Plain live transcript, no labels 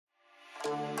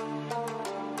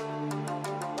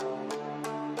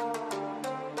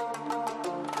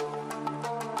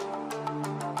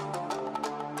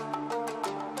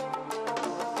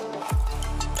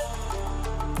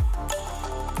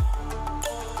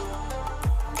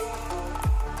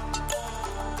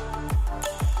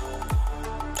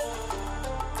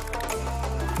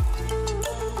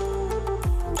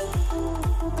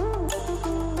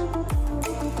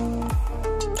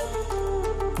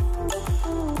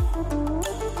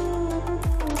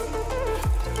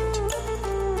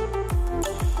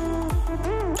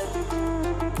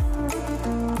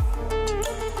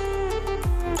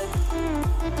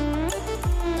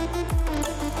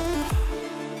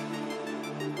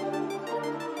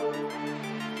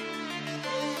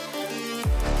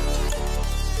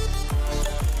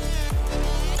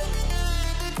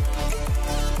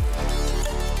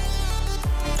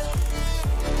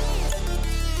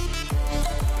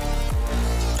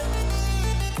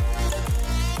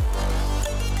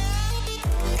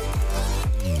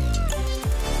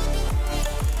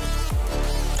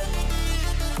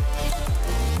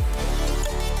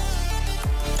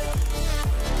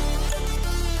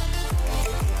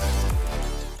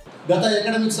గత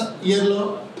అకాడమిక్స్ ఇయర్లో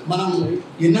మనం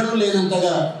ఎన్నడూ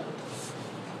లేనంతగా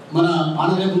మన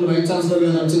ఆనరేబుల్ వైస్ ఛాన్సలర్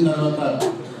గారు వచ్చిన తర్వాత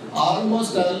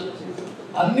ఆల్మోస్ట్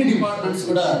అన్ని డిపార్ట్మెంట్స్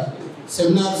కూడా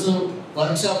సెమినార్స్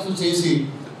వర్క్షాప్స్ చేసి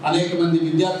అనేక మంది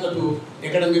విద్యార్థులకు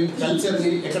అకాడమిక్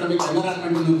కల్చర్ని అకాడమిక్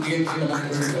ఎన్విరాన్మెంట్ను క్రియేట్ చేయడం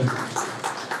అనేటువంటి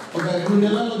ఒక 2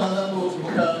 నెలల్లో దాదాపు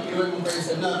ఒక 20-30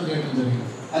 సెమినార్లు చేయడం జరిగింది.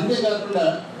 అంతేకాకుండా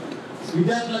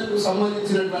విద్యార్థులకు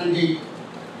సంబంధించినటువంటి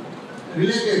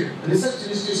రిలేటెడ్ రీసెర్చ్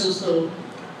ఇన్స్టిట్యూషన్స్తో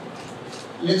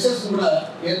లెక్చర్స్ కూడా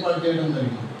ఏర్పాటు చేయడం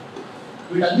జరిగింది.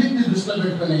 వీటన్నిటిని దృష్టిలో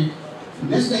పెట్టుకొని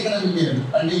నెక్స్ట్ అకాడమిక్ ఇయర్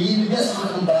అంటే ఈ విద్యా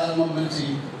సంవత్సరం ప్రారంభం నుంచి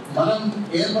మనం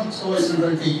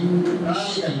ఏర్పరచుకోవాల్సినటువంటి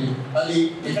ప్రణాళికల్ని అది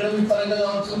అకాడమిక్ పరంగా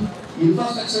కావచ్చు,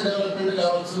 ఇన్ఫ్రాస్ట్రక్చర్ డెవలప్మెంట్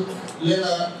కావచ్చు,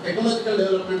 లేదా టెక్నాలజికల్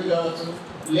డెవలప్మెంట్ కావచ్చు,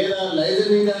 లేదా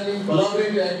లైబ్రరీ కానీ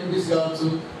కొలాబరేటివ్ యాక్టివిటీస్ కావచ్చు,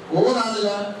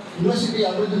 ఓవరాల్గా యూనివర్సిటీ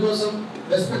అభివృద్ధి కోసం,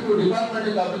 రెస్పెక్టివ్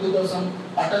డిపార్ట్మెంట్ అభివృద్ధి కోసం,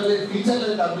 అటల్ టీచర్ల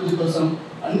అభివృద్ధి కోసం,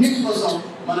 అన్నిటి కోసం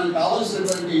మనం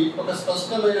కావాల్సినటువంటి ఒక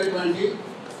స్పష్టమైనటువంటి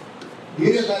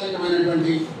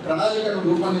దీర్ఘకాలికమైనటువంటి ప్రణాళికను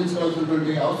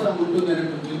రూపొందించుకోవాల్సినటువంటి అవసరం ఉంటుంది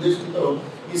అనేటువంటి ఉద్దేశంతో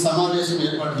ఈ సమావేశం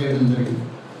ఏర్పాటు చేయడం జరిగింది.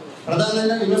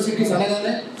 ప్రధానంగా యూనివర్సిటీస్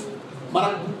అనగానే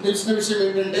మనకు తెలిసిన విషయం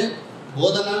ఏంటంటే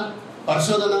బోధన,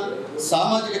 పరిశోధన,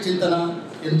 సామాజిక చింతన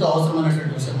ఎంతో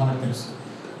అవసరమైనటువంటి విషయం మనకు తెలుసు.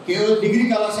 కేవలం డిగ్రీ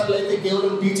కళాశాలలు అయితే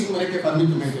కేవలం టీచింగ్ వరకే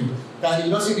పరిమితమైంది. కానీ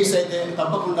యూనివర్సిటీస్ అయితే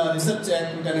తప్పకుండా రీసెర్చ్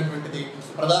యాక్టివిటీ అనేటువంటిది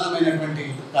ప్రధానమైనటువంటి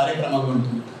కార్యక్రమంగా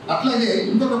ఉంటుంది. అట్లాగే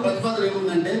ఇంకొక ప్రతిపాదన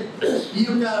ఏముందంటే ఈ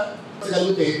యొక్క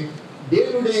కలిగితే డే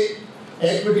టు డే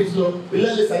యాక్టివిటీస్లో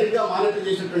పిల్లల్ని సరిగ్గా మానిటర్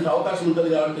చేసేటువంటి అవకాశం ఉంటుంది.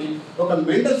 కాబట్టి ఒక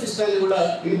మెంటల్ సిస్టమ్ని కూడా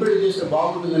ఇంప్రూవ్ చేస్తే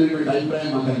బాగుంటుంది అనేటువంటి అభిప్రాయం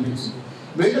మాకు అనిపించింది.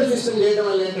 మెంటల్ సిస్టమ్ చేయడం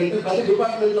వల్ల ఏంటంటే ప్రతి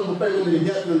డిపార్ట్మెంట్లో 30 మంది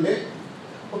విద్యార్థులు ఉంటే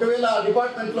ఒకవేళ ఆ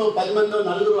డిపార్ట్మెంట్లో 10 మంది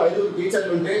 4-5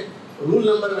 టీచర్లు ఉంటే రూల్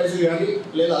నెంబర్ వైజ్ కానీ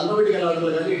లేదా అల్ఫాబెటికల్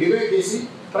ఆర్డర్లు కానీ డివైడ్ చేసి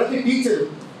ప్రతి టీచరు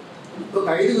ఒక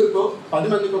 5గురికో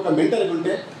 10 మందికి ఒక మెంటర్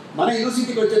ఉంటే మన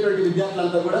యూనివర్సిటీకి వచ్చేటువంటి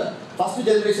విద్యార్థులంతా కూడా first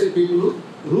generation people,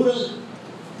 rural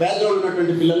background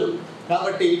ఉన్నటువంటి పిల్లలు.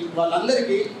 కాబట్టి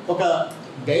వాళ్ళందరికీ ఒక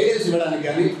గైడెన్స్ ఇవ్వడానికి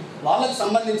కానీ, వాళ్ళకి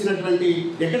సంబంధించినటువంటి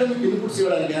అకాడమిక్ ఇన్పుట్స్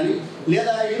ఇవ్వడానికి కానీ,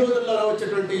 లేదా ఈ రోజుల్లో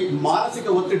వచ్చేటువంటి మానసిక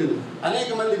ఒత్తిడులు అనేక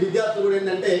మంది విద్యార్థులు కూడా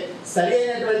ఏంటంటే సరి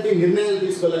అయినటువంటి నిర్ణయాలు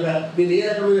తీసుకోలేక నేను ఏ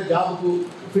రకమైన జాబ్కు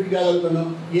ఫిట్ కాగలుగుతాను,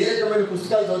 ఏ రకమైన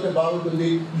పుస్తకాలు చదివితే బాగుంటుంది,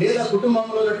 లేదా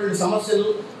కుటుంబంలో ఉన్నటువంటి సమస్యలు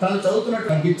తను చదువుతున్నట్టు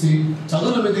తగ్గించి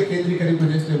చదువుల మీద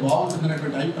కేంద్రీకరింపజేస్తే బాగుంటుంది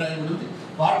అనేటువంటి అభిప్రాయం కూడా ఉంది.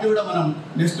 వాటిని కూడా మనం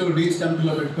నెక్స్ట్ డీస్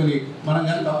కమిటీలో పెట్టుకొని మనం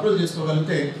కనుక అప్రూవ్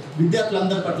చేసుకోగలిగితే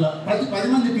విద్యార్థులందరి పట్ల ప్రతి 10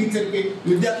 మంది టీచర్కి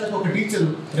విద్యార్థులకు ఒక టీచర్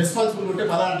రెస్పాన్సిబుల్ ఉంటే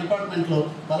పలానా డిపార్ట్మెంట్లో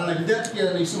పలానా విద్యార్థికి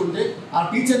ఏదైనా ఇష్యూ ఉంటే ఆ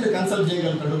టీచర్ని కన్సల్ట్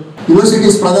చేయగలుగుతాడు.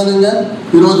 యూనివర్సిటీస్ ప్రధానంగా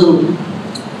ఈరోజు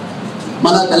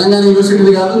మన తెలంగాణ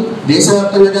యూనివర్సిటీలు కాదు,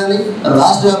 దేశవ్యాప్తంగా కానీ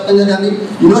రాష్ట్ర వ్యాప్తంగా కానీ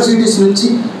యూనివర్సిటీస్ నుంచి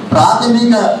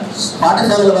ప్రాథమిక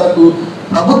పాఠశాలల వరకు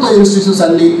ప్రభుత్వ ఇన్స్టిట్యూషన్స్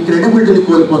అన్ని క్రెడిబిలిటీని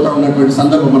కోల్పోతా ఉన్నటువంటి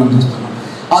సందర్భం మనం చూస్తున్నాం.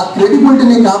 ఆ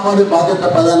క్రెడిబిలిటీని కాపాడే బాధ్యత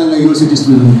ప్రధానంగా యూనివర్సిటీస్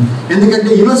మీద ఉంది. ఎందుకంటే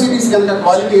యూనివర్సిటీస్ కనుక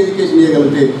క్వాలిటీ ఎడ్యుకేషన్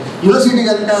ఇవ్వగలిగితే, యూనివర్సిటీ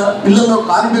కనుక పిల్లల్లో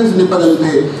కాన్ఫిడెన్స్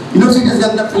నింపగలిగితే, యూనివర్సిటీస్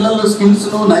కనుక పిల్లల్లో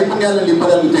స్కిల్స్ను నైపుణ్యాలను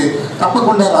నింపగలిగితే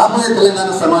తప్పకుండా రాబోయే తెలంగాణ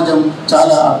సమాజం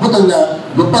చాలా అద్భుతంగా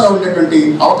గొప్పగా ఉండేటువంటి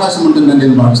అవకాశం ఉంటుందని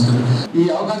నేను భావిస్తున్నాను. ఈ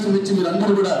అవకాశం ఇచ్చి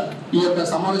మీరందరూ కూడా ఈ యొక్క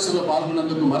సమావేశంలో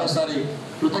పాల్గొన్నందుకు మరోసారి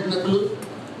కృతజ్ఞతలు,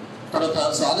 తర్వాత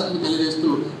స్వాగతం తెలియజేస్తూ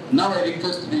now I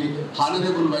request the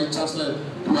Honorable Vice Chancellor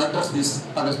to address this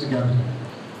August gathering.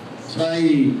 So I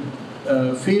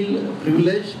feel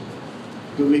privileged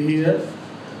to be here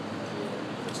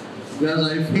because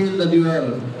I feel that you are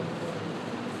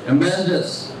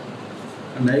ambassadors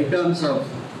and icons of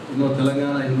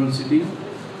Telangana University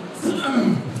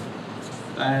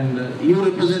and you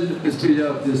represent the prestige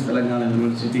of this Telangana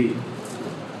University,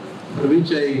 for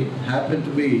which I happen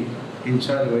to be in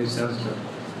charge Vice Chancellor.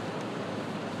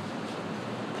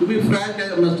 To be frank, I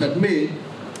must admit,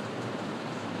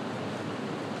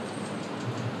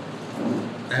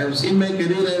 I have seen my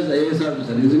career as IAS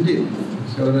officer, isn't it?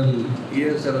 Several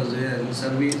years I was there in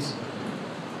service,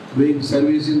 doing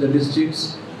service in the districts,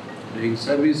 doing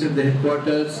service at the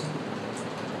headquarters,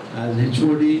 as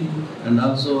HOD and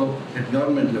also at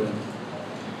government level.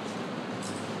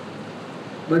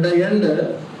 But I earned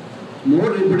more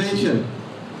reputation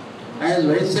as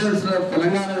Vice Chancellor of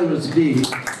Telangana University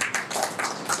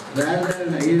rather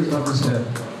than IAS officer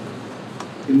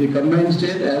in the combined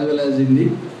state as well as in the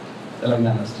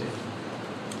Telangana state.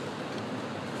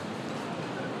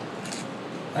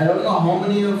 I don't know how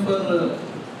many of you are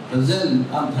present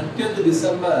on 30th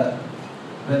December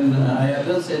when I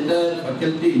address entire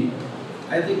faculty.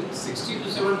 I think 60 to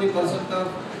 70% of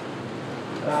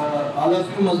all of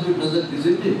you must be present,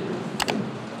 isn't it?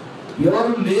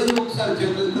 ఎవరు లేరు ఒకసారి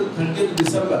చెప్పలేదు. 30th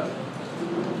December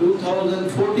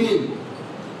 2014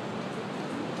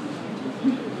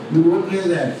 You won't raise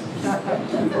that.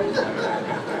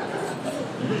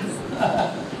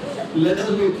 Let us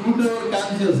be true to our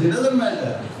conscience. It doesn't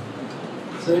matter.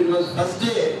 So it was first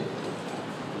day,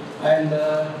 and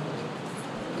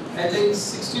I think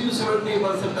 60 to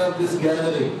 70% of this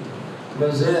gathering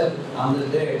was there on the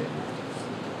day.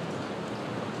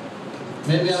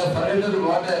 Maybe I forgotten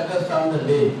what I addressed on the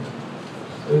day.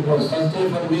 So it was first day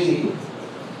for me,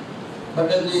 but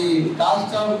at the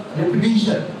cost of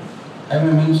repetition, I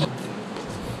may mention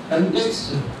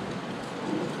context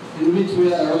in which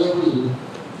we are available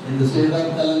in the state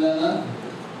of Telangana,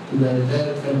 in the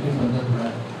entire country for that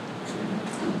matter.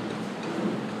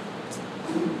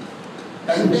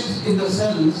 Context in the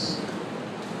sense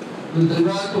with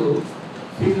regard to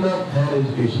field of higher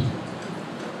education.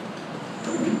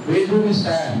 Where do we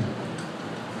stand?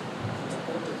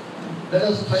 Let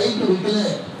us try to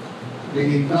recollect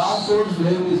the crossroads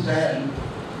where we stand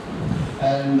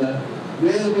and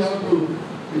where we have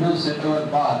to set our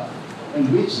path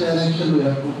and which direction we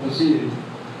have to proceed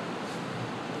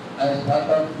as part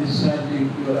of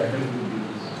discharging your academic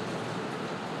duties.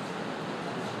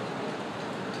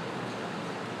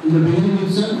 In the beginning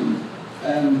itself, I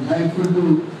am thankful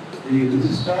to the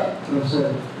Registrar,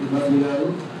 Professor Imran Garu,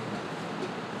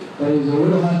 for his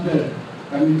wholehearted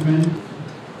commitment.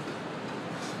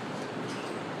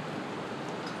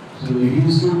 So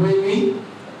he stood by me.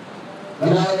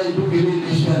 Whenever I took any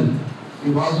decision, he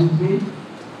was with me.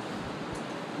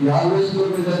 He always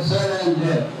told me that, sir, I am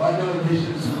there. Whatever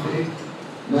decisions you take,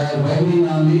 they are binding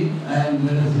on me, and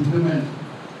let us implement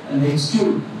and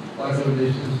execute whatever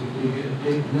decisions you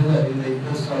take together in the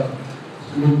interest of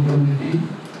student community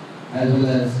as well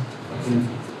as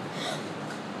faculty.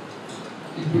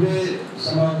 Today,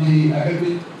 some of the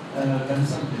academic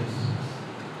consultants,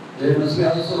 they must be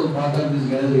also part of this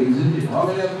gathering, isn't it? How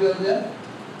many of you are there?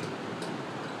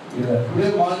 Yeah.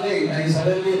 Today morning, I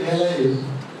suddenly realized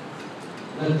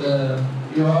that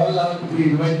you all have to be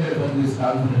invited for this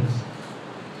conference.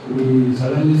 So we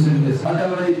suddenly said this.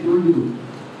 Whatever I told you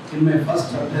in my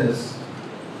first address,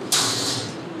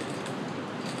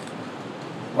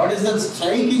 what is the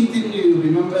striking thing you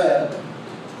remember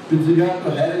with regard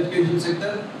to higher education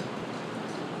sector?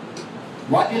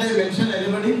 What did I mention,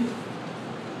 anybody?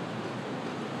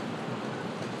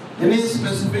 Any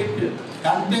specific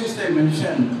context I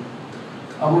mentioned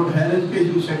about higher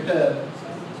education sector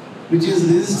which is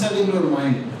registered in your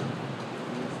mind?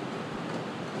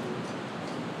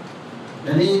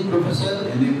 Any professor,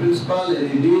 any principal,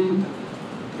 any dean,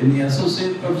 any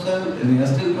associate professor, any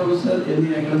assistant professor,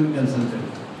 any academic consultant?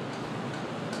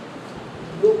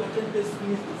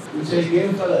 Which I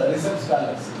gave for research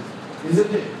scholars,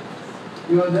 isn't it?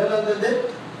 You are there on the day?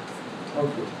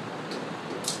 Okay.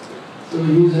 So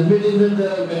he is admitting that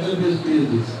there are metal-based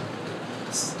PhDs.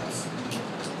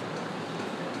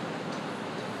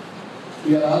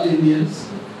 We are all Indians.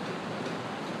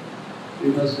 We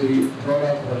must be proud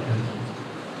of our country.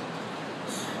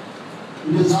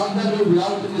 It is not that we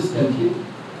belong to this country.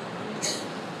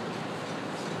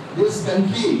 This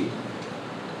country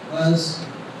was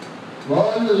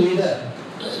world leader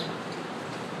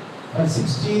for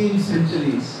 16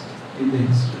 centuries in the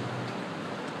history.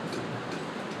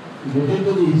 If you get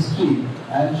into the history,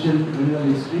 ancient medieval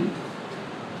history,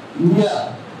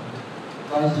 India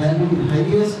was having the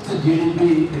highest GDP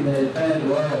in the entire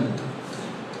world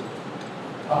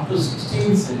up to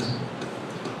 16th century.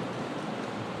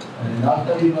 And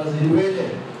after it was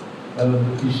invaded by the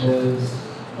Britishers,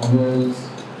 Mughals,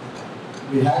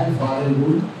 we had foreign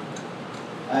rule,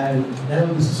 and they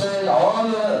have destroyed all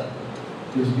the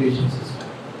education system.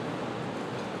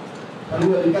 For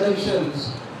your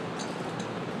recollections,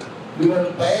 we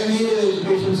were pioneer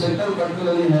education sector,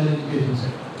 particularly higher education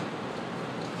sector.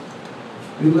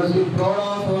 We must be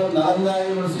proud of our Nalanda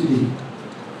University,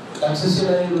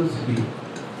 Chancellor University,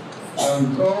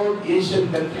 and throughout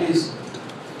Asian countries,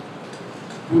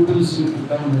 people seem to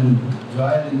come and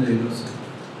join in the university.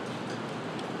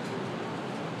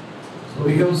 So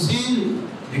we have seen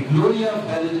the glory of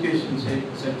higher education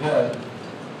sector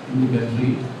in the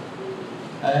country,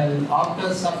 and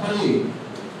after suffering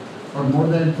for more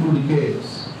than 2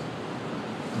 decades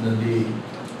under the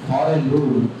foreign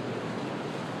rule,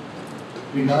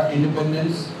 we got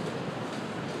independence.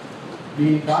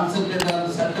 We concentrated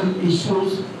on certain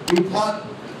issues we thought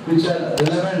which are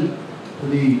relevant to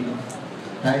the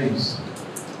times.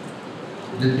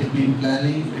 Let it be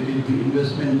planning, let it be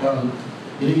investment on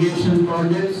irrigation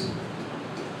projects.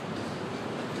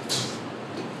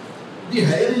 The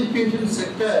higher education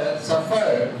sector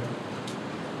suffered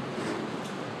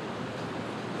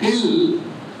till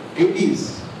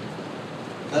 80s.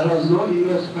 there was no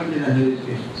investment in higher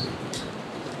education.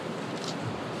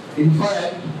 In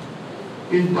fact,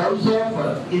 in terms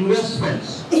of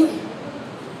investments,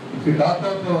 if you talk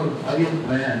about our 5-year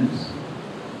plans,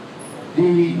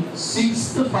 the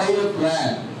 6th 5-year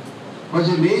plan was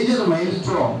a major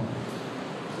milestone,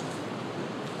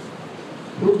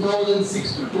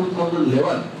 2006 to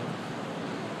 2011.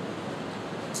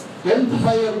 10th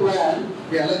 5-year plan,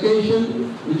 the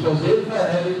allocation which was there for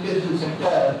higher education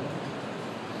sector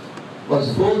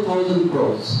was 4,000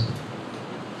 crores.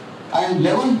 And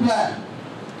 11th plan,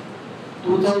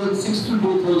 2006 to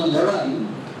 2011,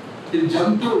 it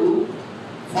jumped to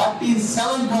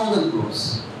 47,000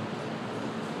 crores.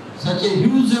 Such a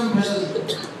huge jump has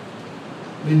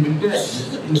been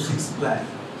witnessed in 6th plan.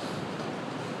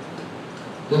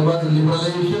 There was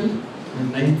liberalization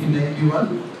in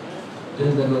 1991.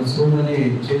 Then there were so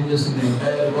many changes in the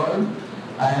entire world,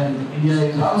 and India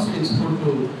is also exposed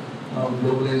to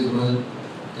globalized world.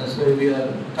 That's why we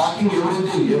are talking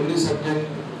everything, every subject,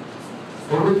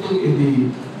 everything in the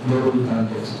global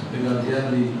context, because they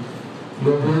are the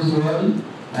globalized world,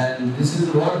 and this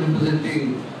is the world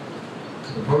representing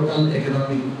the total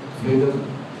economic freedom.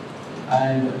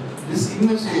 And this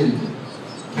envisages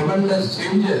tremendous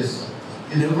changes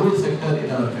in every sector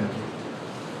in our country.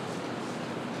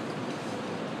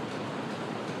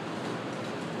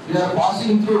 We are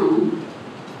passing through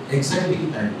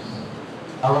exciting times.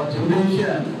 Our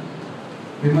generation,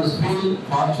 we must feel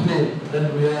fortunate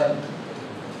that we are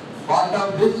part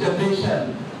of this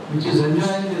generation which is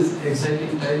enjoying these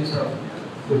exciting times of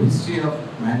the history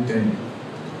of mankind.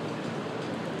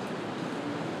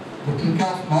 The click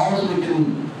of mouse we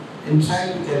can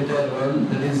interact with the entire world.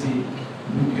 That is the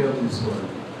beauty of this world.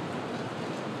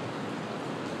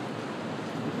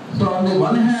 So on the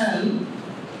one hand,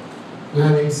 we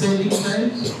have exciting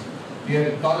times. We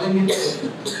are calling it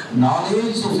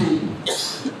knowledge society.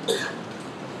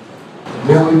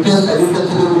 We have witnessed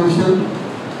agricultural revolution,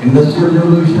 industrial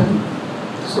revolution,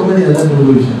 so many other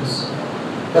revolutions.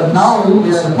 But now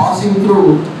we are passing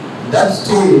through that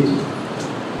stage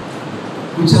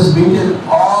which has beaten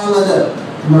all other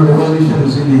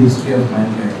revolutions in the history of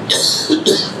mankind.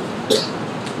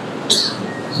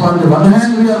 So on the one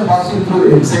hand, we are passing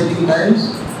through exciting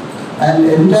times, and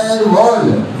the entire world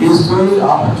is throwing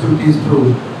opportunities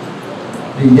to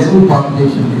the young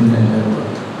population in the entire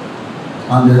world.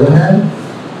 On the other hand,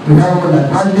 we have an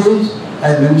advantage.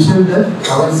 I mentioned that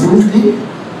ours is the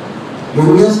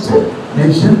youngest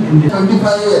nation in the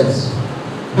 25 years,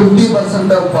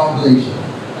 50% of population.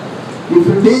 If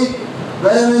you take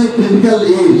very critical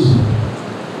age,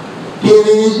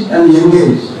 teenage and young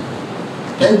age,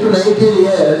 10 to 19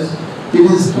 years, it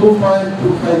is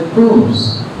 2.25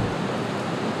 crores.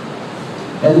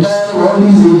 Entire world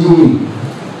is aging,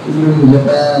 including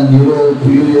Japan, Europe,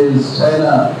 US,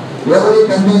 China. Every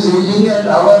country is aging, and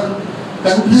our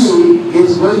country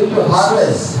is going to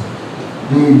harvest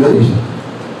the very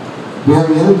we have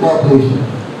young population,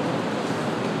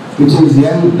 which is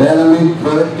young, dynamic,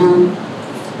 productive,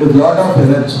 with lot of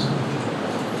energy.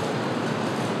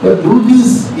 But do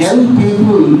these young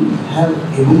people have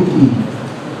ability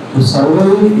to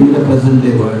survive in the present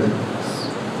day world?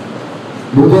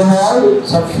 Do they have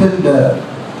sufficient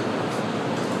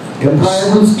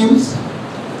employable skills,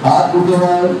 or do they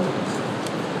have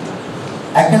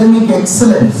academic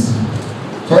excellence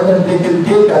so that they can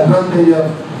take advantage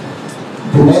of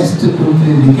the next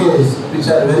 2-3 decades, which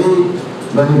are very,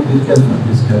 very critical for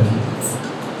this country?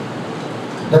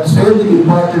 That's where the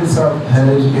importance of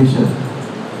higher education.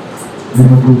 We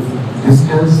have to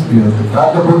discuss, we have to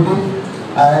talk about it,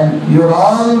 and you are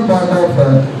all part of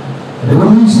a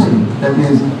revolution that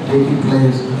is taking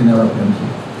place in our country.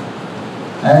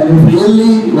 And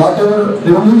really, whatever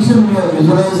revolution we are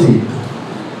visualizing,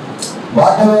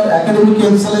 whatever academic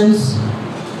excellence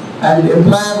and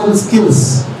employable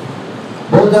skills,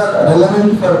 both are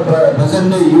relevant for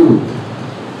present day youth.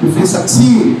 If we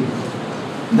succeed,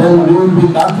 then we will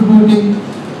be contributing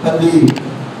for the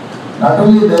not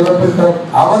only development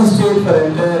of our state, for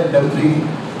entire country,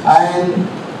 and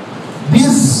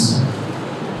this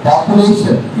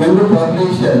population, younger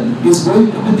population, is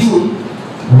going to be the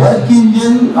work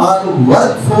engine or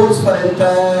workforce for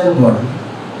entire world.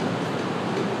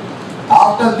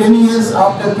 After 10 years,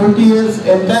 after 20 years,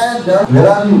 entire job, where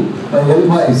are you, my young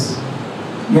boys,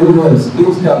 young girls,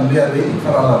 please come, we are waiting for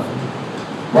all of you.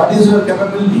 What is your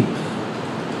capability?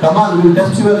 Come on, we will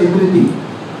test your ability,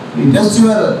 we will test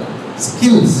your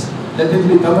skills, let it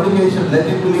be communication, let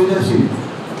it be leadership,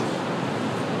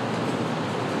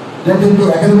 let it be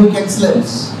academic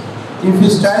excellence. If you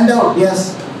stand out,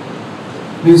 yes,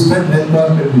 we stand well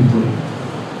market before you.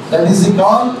 That is the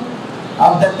call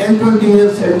of the 10-20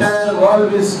 years entire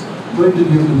world is going to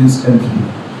give to this country.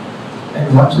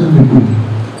 And what shall we do?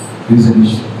 Is an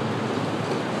issue.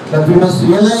 But we must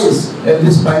realize at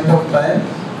this point of time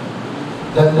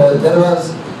that there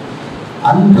was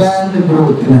unplanned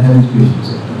growth in higher education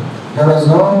sector. There was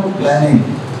no planning,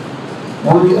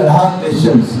 only ad hoc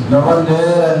decisions. No one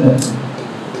there, and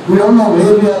we don't know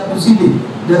where we are proceeding.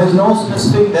 There is no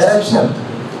specific direction.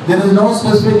 There is no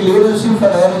specific leadership for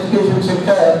higher education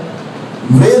sector.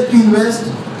 Where to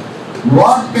invest?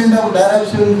 What kind of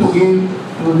direction to give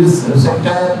to this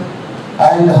sector?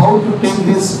 And how to take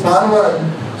this forward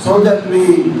so that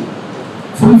we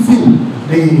fulfill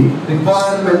the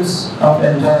requirements of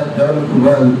entire developed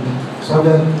world, so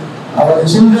that our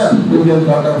children will get a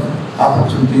lot of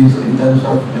opportunities in terms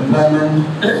of employment,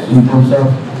 in terms of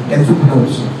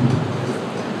entrepreneurship.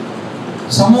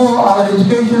 Somehow our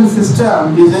education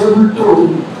system is able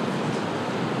to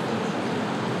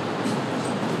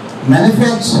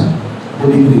manufacture the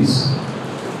degrees.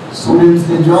 Students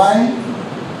they join,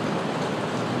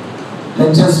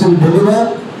 lectures will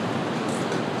deliver,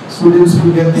 students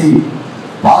will get the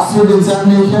pass the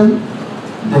examination,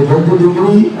 they get the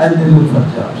degree and they look for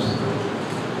jobs.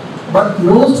 But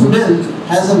no student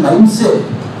has a mindset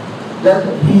that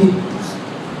he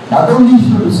not only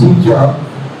should seek job,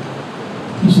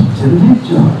 he should generate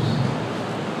jobs.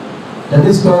 That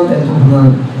is called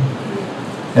entrepreneurial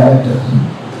character.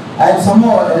 And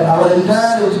somehow our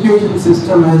entire education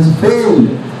system has failed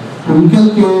to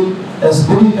inculcate a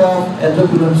spirit of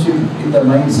entrepreneurship in the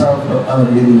minds of our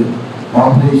young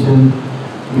population,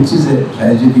 which is a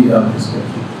tragedy of this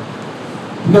country.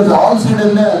 Because all said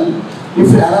and done,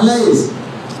 if you analyze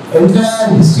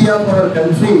entire history of our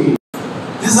country,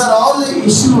 these are all the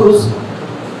issues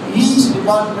each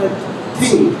department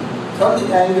think from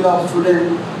the angle of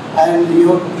student, and you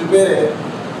have to prepare a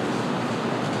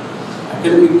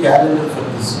academic calendar for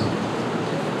this.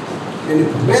 When you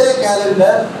prepare a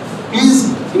calendar,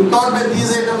 please incorporate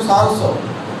these items also.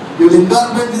 You will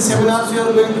incorporate the seminars you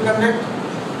are going to conduct,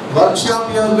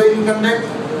 workshop you are going to conduct,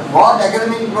 what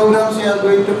academic programs you are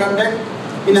going to conduct.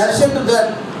 In addition to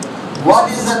that,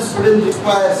 what is that student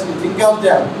requires, you think of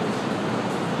them.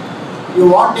 You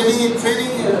want any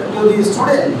training to the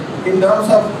student in terms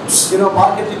of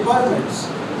market requirements.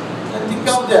 Then think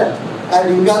of them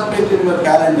and incorporate in your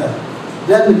calendar.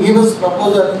 Then give us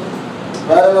proposal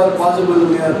wherever possible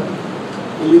we are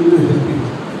willing to help you.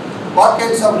 What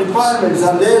kinds of requirements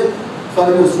are there for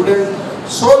your student,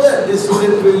 so that the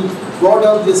student will go out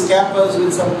of this campus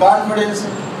with some confidence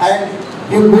and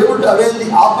he will be able to avail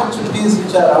the opportunities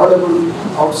which are available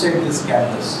outside this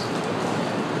campus.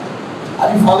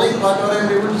 Are you following whatever I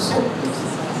am able to say?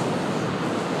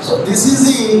 So this is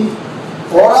the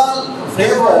overall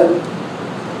framework,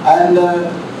 and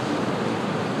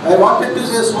I wanted to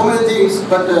say so many things,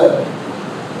 but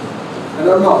I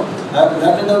don't know. I have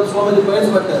written down so many points,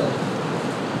 but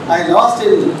I lost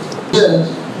it.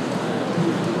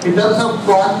 In terms of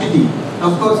quantity,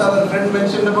 of course, our friend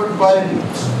mentioned about quality.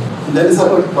 That is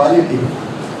about quality.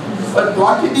 But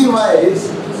quantity-wise,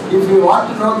 if you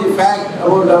want to know the fact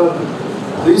about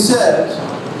our research,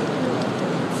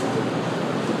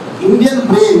 Indian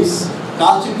brains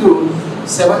constitute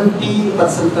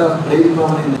 70% of brain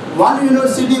power in one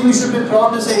university. We should be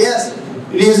proud to say yes,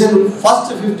 it is in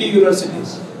first 50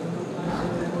 universities.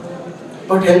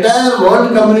 But entire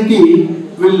world community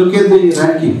will look at the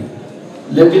ranking.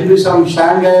 Let it be some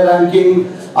Shanghai ranking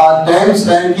or Times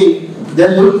ranking.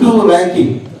 They'll look to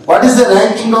ranking. What is the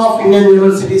ranking of Indian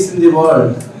universities in the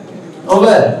world?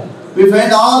 Nowhere. We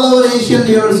find all our Asian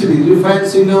universities. We find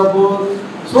Singapore,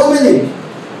 so many.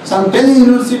 Some 10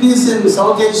 universities in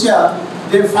South Asia,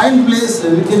 they find place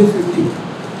within 50.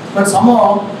 But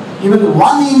somehow, even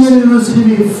one Indian university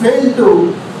we fail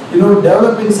to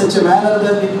develop in such a manner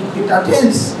that it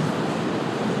attains.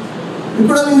 We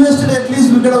could have invested at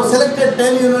least, we could have selected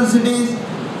 10 universities,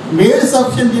 made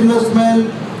sufficient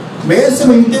investment, made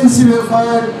some intensive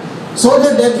effort, so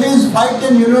that at least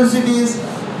 5-10 universities,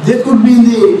 they could be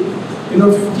in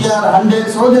the 50 or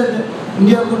 100, so that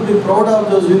India could be proud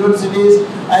of those universities,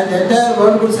 and the entire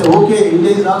world would say, okay,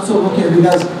 India is also okay,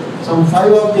 because some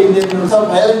 5 of the Indian universities of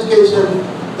higher education,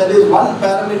 that is one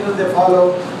parameter they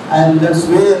follow, and that's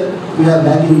where we are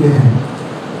lagging behind.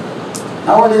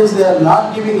 Nowadays, they are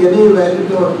not giving any value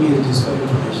to our PhDs for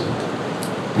information.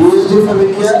 PhD from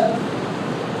India,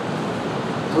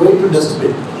 going to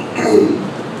dustbin.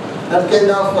 That kind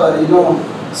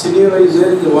of scenario is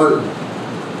there in the world.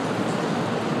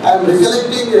 I am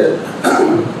recollecting,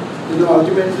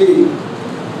 ultimately,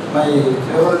 my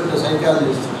favorite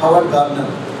psychologist, Howard Gardner.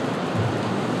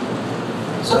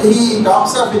 So he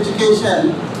talks of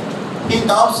education, he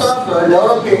talks of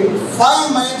developing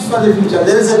 5 minds for the future.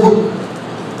 There is a book,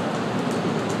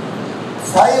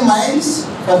 5 minds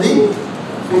for the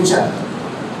future.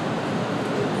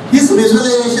 His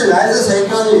visualization as a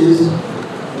psychologist,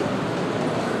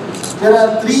 there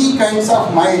are 3 kinds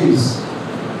of minds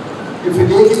if you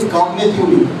take it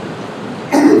cognitively.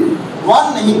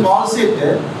 One, he calls it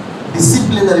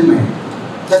disciplinary mind.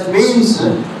 That means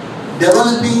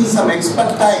developing some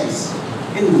expertise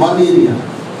in one area,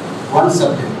 one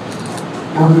subject.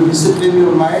 You have to discipline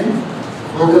your mind,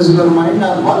 focus your mind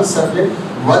on one subject,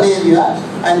 one area,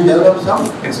 and develop some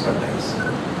expertise.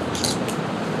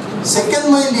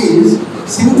 Second mind is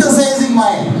synthesizing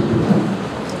mind.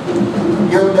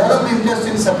 You have developed interest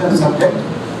in certain subject,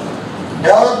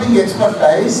 developing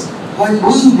expertise. While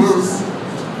doing this,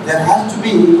 there has to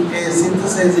be a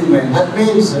synthesizing mind. That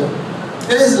means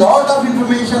there is a lot of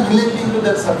information relating to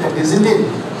that subject, isn't it?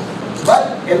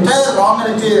 But entire raw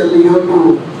material you have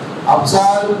to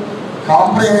observe,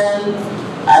 comprehend,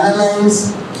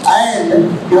 analyze, and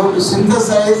you have to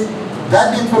synthesize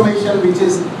that information which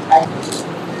is active.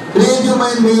 Creative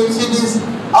mind means it is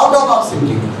out of box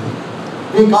thinking.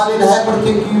 We call it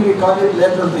hyperthinking, we call it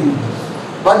lateral thinking.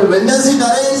 But when does it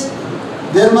arise?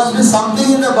 There must be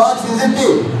something in the box, isn't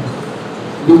it?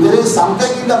 If there is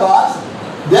something in the box,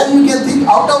 then you can think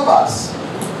out of box.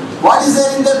 What is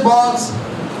there in that box?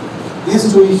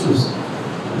 These 2 issues.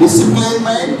 Disciplined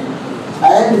mind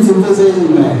and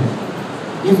synthesizing mind.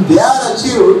 If they are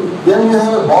achieved, then you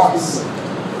have a box.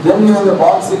 Then you have a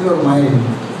box in your mind.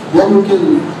 Then you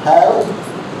can have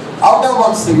out of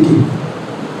box thinking.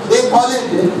 They call it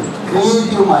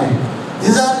creative mind.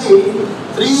 These are the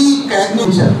 3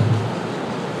 cognition.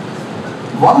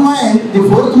 One mind, the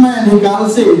 4th mind, he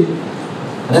calls it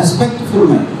respectful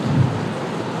mind.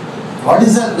 What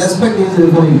is that respect he is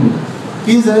referring to?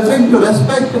 He is referring to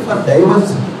respect for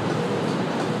diversity.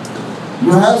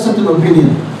 You have certain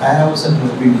opinion, I have certain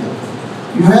opinion.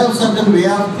 You have certain way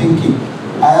of thinking,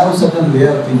 I have certain way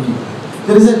of thinking.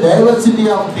 There is a diversity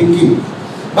of thinking.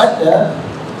 But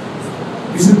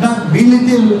you should not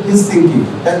belittle his thinking.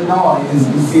 That no, it is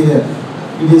inferior,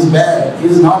 it is bad, he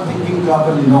is not thinking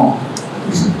properly. No.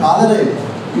 You should tolerate,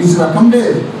 you should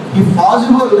accommodate. If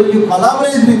possible, you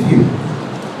collaborate with him.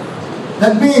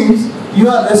 That means you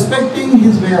are respecting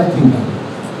his way of thinking.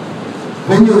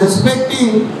 When you are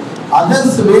respecting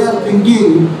others' way of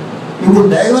thinking in the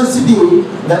diversity,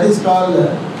 that is called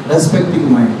respecting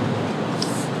mind.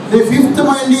 The 5th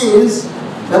mind is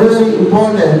very, very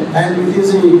important, and it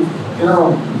is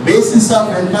a basis of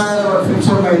entire our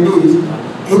future mind is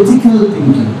ethical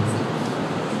thinking.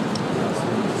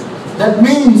 That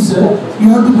means you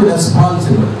have to be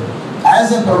responsible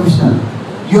as a professional.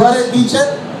 You are a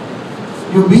teacher,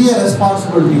 you be a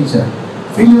responsible teacher.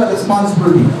 Feel your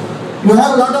responsibility. You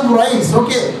have a lot of rights,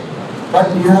 okay,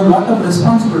 but you have a lot of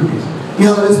responsibilities. You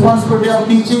have a responsibility of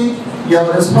teaching, you have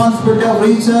a responsibility of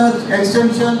research,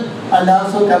 extension, and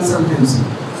also consultancy.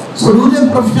 So do them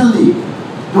professionally.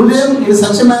 Do them in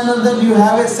such a manner that you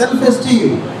have a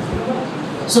self-esteem.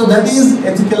 So that is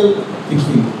ethical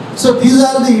thinking. So these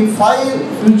are the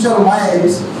 5 future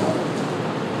minds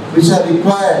which are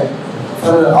required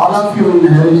for all of you in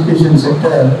the higher education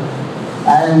sector,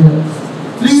 and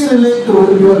 3 relate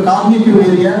to your cognitive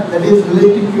area, that is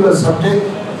relating to your subject,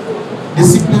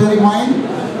 disciplinary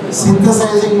mind,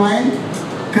 synthesizing mind,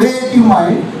 creative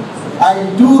mind,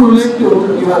 and 2 relate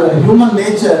to your human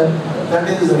nature, that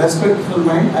is respectful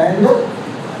mind and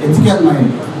ethical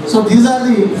mind. So these are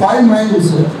the 5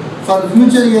 minds for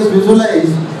future years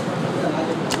visualized.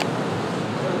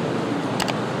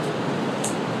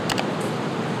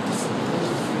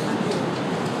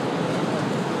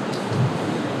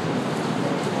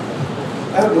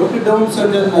 I have noted down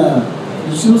certain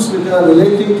issues which are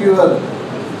relating to your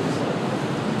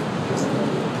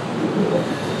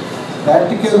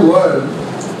practical world,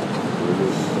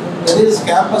 that is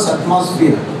campus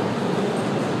atmosphere.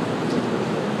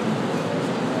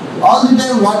 All the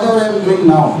time, whatever I am doing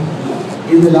now,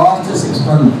 in the last 6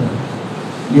 months,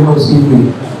 you have seen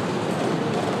me.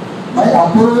 My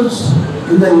approach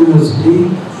in the university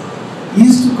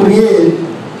is to create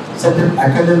certain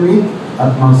academic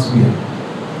atmosphere.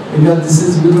 Because this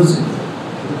is university.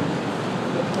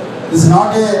 This is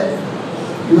not a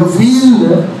field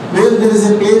where there is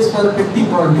a place for petty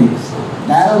politics,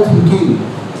 narrow thinking,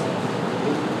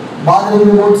 bothering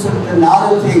about certain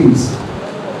narrow things.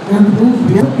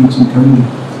 We have teaching community,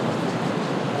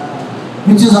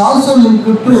 which is also linked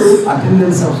to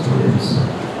attendance of students.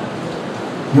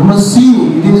 You must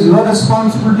see, it is your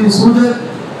responsibility so that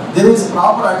there is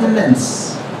proper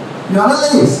attendance. You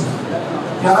analyze.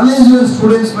 You analyze your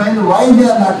students' mind, why they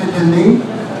are not attending.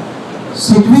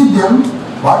 Sit with them,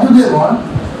 what do they want,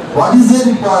 what is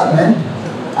their requirement,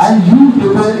 and you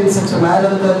prepare in such a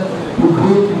manner that you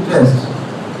create interest.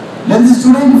 Let the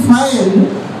student find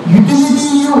utility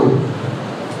in you.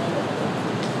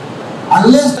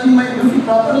 Unless done my duty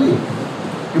properly,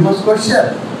 you must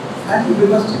question and we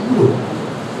must improve.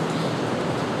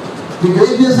 The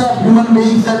greatness of human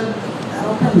beings that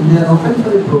they are open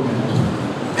for improvement.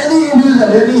 Any individual,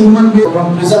 any human being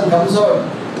from prison comes out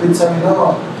with some,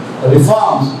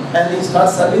 reforms and he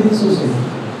starts serving the society.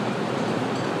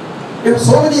 We have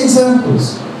so many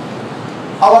examples.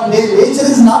 Our nature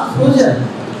is not frozen.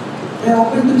 We are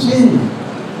open to change.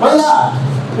 Why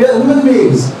not? We are human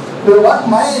beings. We have got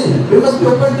mind. We must be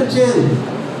open to change.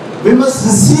 We must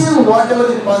receive whatever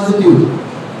is positive.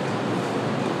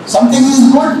 Something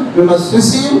is good, we must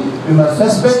receive, we must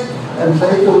respect and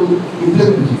try to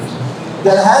implement it.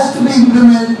 There has to be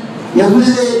improvement every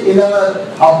day in our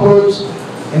approach,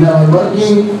 in our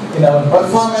working, in our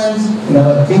performance, in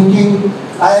our thinking,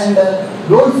 and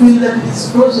don't feel that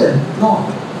it's frozen. No.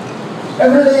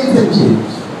 Every day you can change.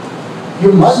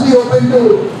 You must be open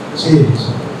to change.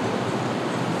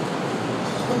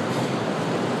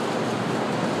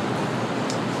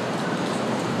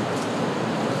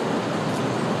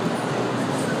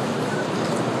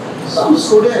 Some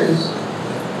students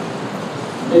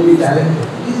may be talented.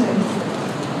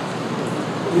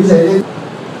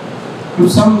 If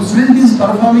some student is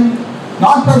not performing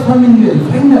well,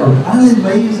 find out, analyze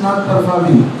why he is not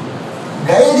performing.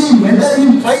 Guide him, mentor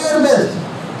him, try your best.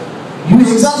 You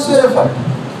exhaust your effort.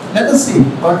 Let us see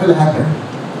what will happen.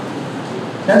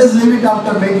 Let us leave it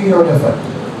after making our effort.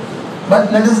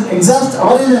 But let us exhaust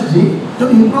our energy to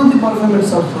improve the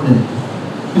performance of student.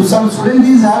 If some student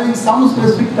is having some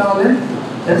specific talent,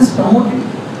 let us promote it.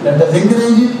 Let us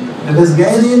encourage it. Let us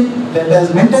guide him. Let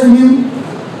us mentor him.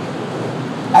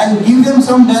 And give them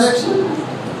some direction.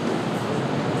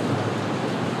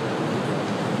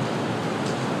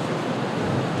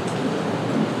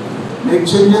 Make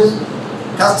changes.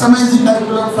 Customize the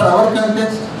curriculum for our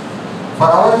context, for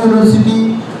our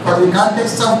university, for the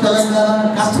context of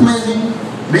Telangana. Customizing.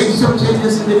 Make some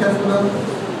changes in the curriculum.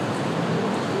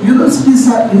 Universities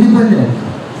are independent.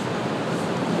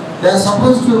 They are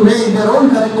supposed to make their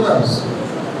own curriculums,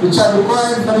 which are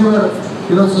required for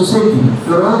your society.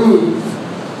 You are only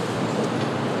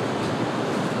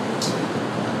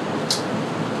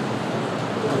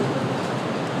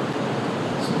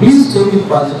please take it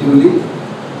positively.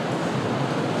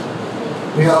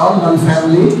 We are all one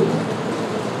family.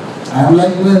 I am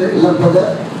like my elder brother.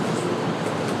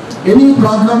 Any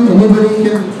problem, anybody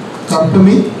can come to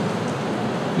me.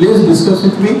 Please discuss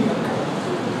with me,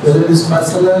 whether it is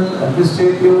personal,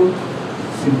 administrative,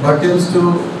 it pertains to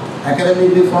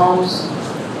academic reforms,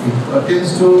 it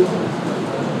pertains to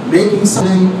making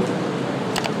something.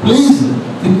 Please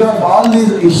think of all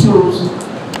these issues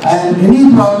and any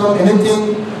problem,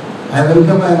 anything, I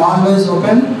welcome, I am always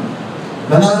open.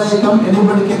 Whenever I come,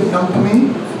 anybody can come to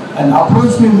me and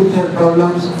approach me with their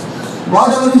problems.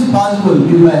 Whatever is possible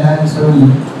in my hands, I will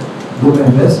do my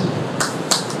best.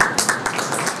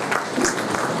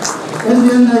 And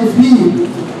then I feel,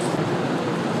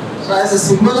 so as a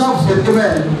symbol of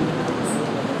sentiment,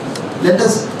 let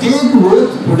us take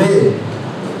oath today.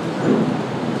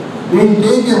 We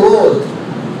take a oath,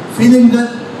 feeling that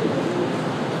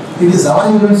it is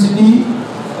our university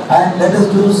and let us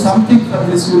do something for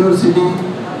this university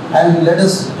and let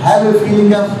us have a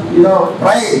feeling of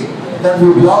pride that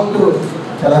we belong to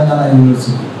Telangana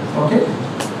University. Okay?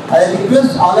 I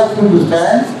request all of you to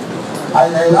stand.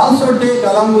 And I will also take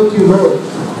along with you note,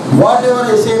 whatever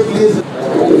I say, please.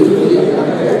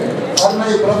 For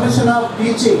my profession of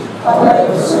teaching.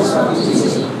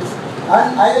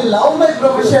 And I will love my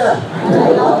profession.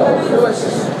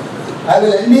 I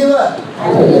will endeavor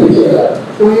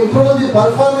to improve the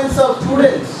performance of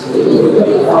students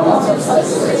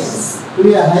to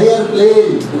a higher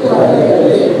plane.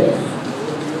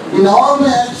 In all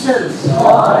my actions.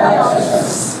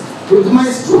 With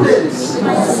my students,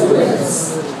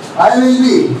 I will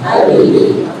be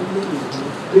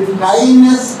with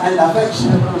kindness and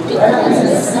affection.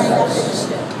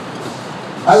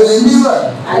 I will endeavor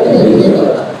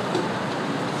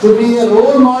to be a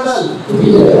role model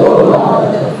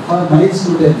for my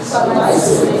students. I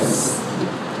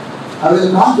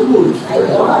will contribute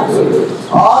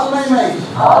all my might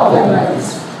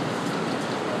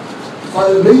for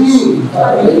bringing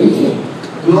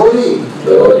glory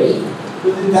to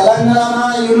the Telangana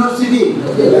University.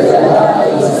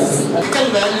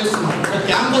 Values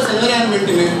campus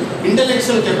ఎన్విరాన్మెంట్ని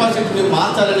intellectual కెపాసిటీని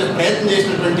మార్చాలనే ప్రయత్నం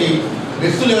చేసినటువంటి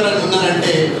వ్యక్తులు ఎవరైనా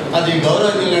ఉన్నారంటే అది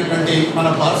గౌరవనీయులైనటువంటి మన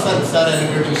పార్సార్ sir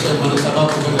అనేటువంటి విషయం మనం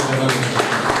సభాపూర్వకంగా గౌరవించాలి.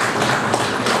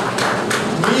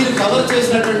 మీరు కవర్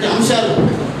చేసినటువంటి అంశాలు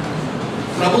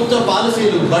ప్రభుత్వ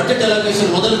పాలసీలు, బడ్జెట్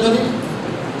అలొకేషన్ మొదలుకొని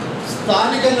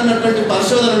స్థానికంగా ఉన్నటువంటి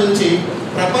పరిశోధన నుంచి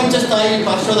ప్రపంచ స్థాయి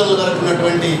పరిశోధనలు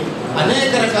జరుగుతున్నటువంటి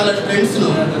అనేక రకాల ట్రెండ్స్ను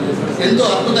ఎంతో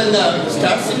అద్భుతంగా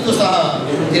స్టాటిస్టిక్స్తో సహా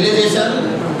తెలియజేశారు.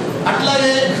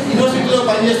 అట్లాగే యూనివర్సిటీలో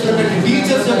పనిచేస్తున్నటువంటి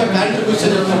టీచర్స్ యొక్క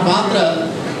కాంట్రిబ్యూషన్ యొక్క పాత్ర,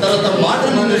 తర్వాత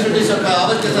మోడర్న్ యూనివర్సిటీస్ యొక్క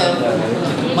ఆవశ్యకత,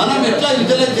 మనం ఎట్లా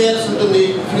యూటిలైజ్ చేయాల్సి ఉంటుంది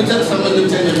ఫ్యూచర్కి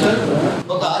సంబంధించి అని చెప్పారు.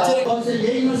 ఒక ఆశ్చర్య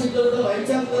ఏ యూనివర్సిటీలో కూడా వైస్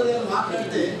ఛాన్సలర్ గారు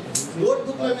మాట్లాడితే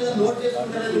నోట్బుక్ల మీద నోట్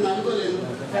చేసుకుంటారని నేను అనుకోలేదు.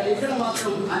 కానీ ఇక్కడ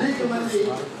మాత్రం అనేక మంది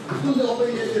బుక్కులు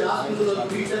ఓపెన్ చేసి రాసుకుంటున్నారు.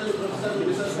 టీచర్లు, ప్రొఫెసర్లు,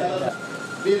 రీసెర్చ్ స్కాలర్లు.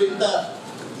 మీరు ఇంత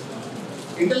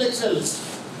ఇంటలెక్చువల్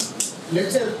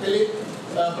లెక్చర్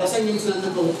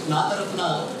ప్రసంగించినందుకు నా తరఫున,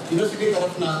 యూనివర్సిటీ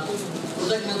తరఫున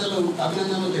కృతజ్ఞతలు,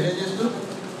 అభినందనలు తెలియజేస్తూ,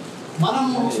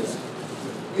 మనము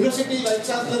యూనివర్సిటీ వైస్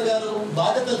ఛాన్సలర్ గారు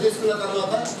బాధ్యతలు తీసుకున్న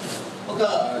తర్వాత ఒక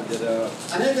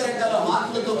అనేక రకాల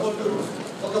మార్కులతో పాటు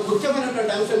ఒక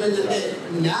ముఖ్యమైనటువంటి అంశం ఏంటంటే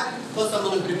న్యాక్ కోసం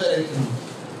మనం ప్రిపేర్ అవుతున్నాం.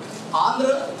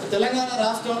 తెలంగాణ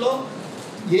రాష్ట్రంలో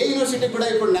ఏ యూనివర్సిటీకి కూడా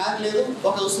ఇప్పుడు న్యాక్ లేదు.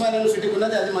 ఒక ఉస్మానియా యూనివర్సిటీకి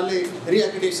ఉన్నది, అది మళ్ళీ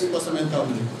రీఅక్రిడేషన్ కోసం ఎంత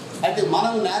ఉంది. అయితే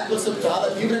మనం న్యాక్ కోసం చాలా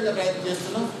తీవ్రంగా ప్రయత్నం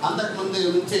చేస్తున్నాం. అంతకుముందు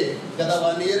నుంచే గత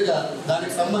 1 yearగా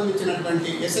దానికి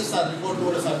సంబంధించినటువంటి SSR రిపోర్ట్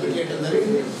కూడా సబ్మిట్ చేయడం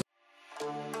జరిగింది.